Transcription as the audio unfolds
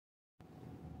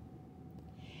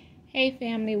Hey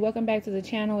family, welcome back to the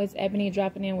channel. It's Ebony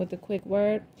dropping in with a quick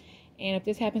word. And if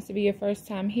this happens to be your first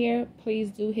time here,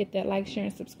 please do hit that like, share,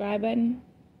 and subscribe button.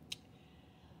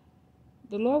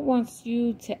 The Lord wants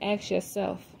you to ask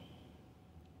yourself,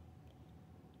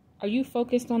 are you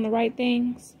focused on the right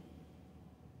things?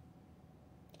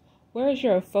 Where is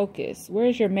your focus? Where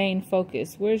is your main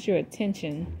focus? Where's your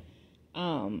attention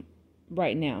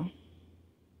right now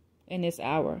in this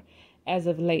hour as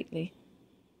of lately?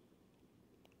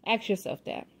 Ask yourself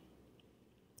that.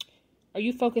 Are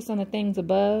you focused on the things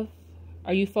above?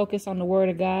 Are you focused on the Word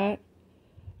of God?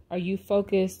 Are you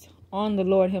focused on the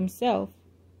Lord Himself?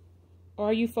 Or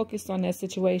are you focused on that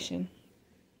situation?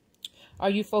 Are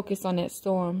you focused on that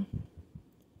storm?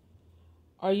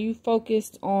 Are you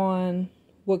focused on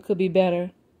what could be better?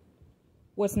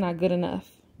 What's not good enough?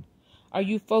 Are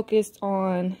you focused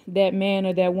on that man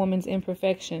or that woman's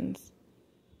imperfections?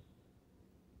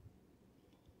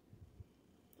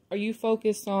 Are you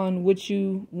focused on what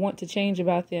you want to change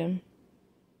about them?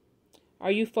 Are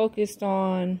you focused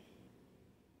on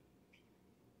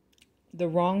the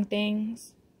wrong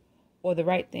things or the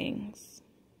right things?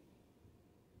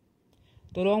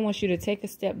 The Lord wants you to take a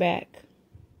step back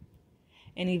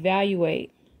and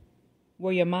evaluate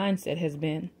where your mindset has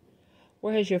been.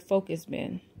 Where has your focus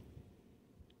been?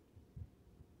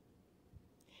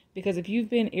 Because if you've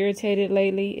been irritated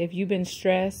lately, if you've been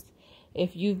stressed,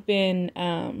 if you've been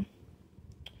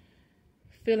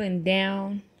feeling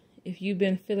down, if you've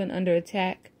been feeling under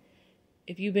attack,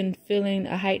 if you've been feeling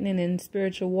a heightening in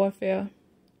spiritual warfare,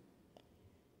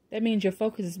 that means your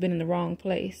focus has been in the wrong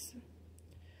place.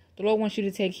 The Lord wants you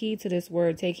to take heed to this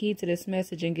word, take heed to this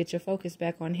message, and get your focus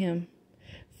back on Him.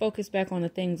 Focus back on the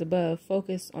things above.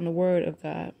 Focus on the Word of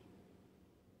God.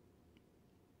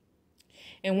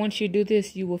 And once you do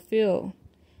this, you will feel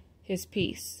His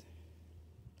peace,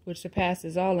 which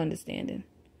surpasses all understanding.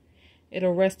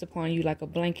 It'll rest upon you like a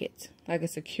blanket, like a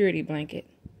security blanket.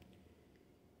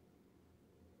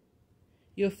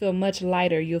 You'll feel much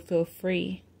lighter. You'll feel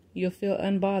free. You'll feel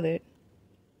unbothered.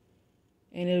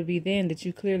 And it'll be then that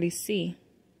you clearly see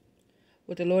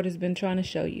what the Lord has been trying to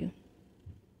show you.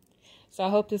 So I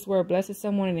hope this word blesses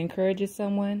someone and encourages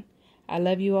someone. I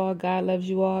love you all. God loves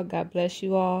you all. God bless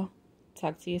you all.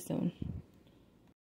 Talk to you soon.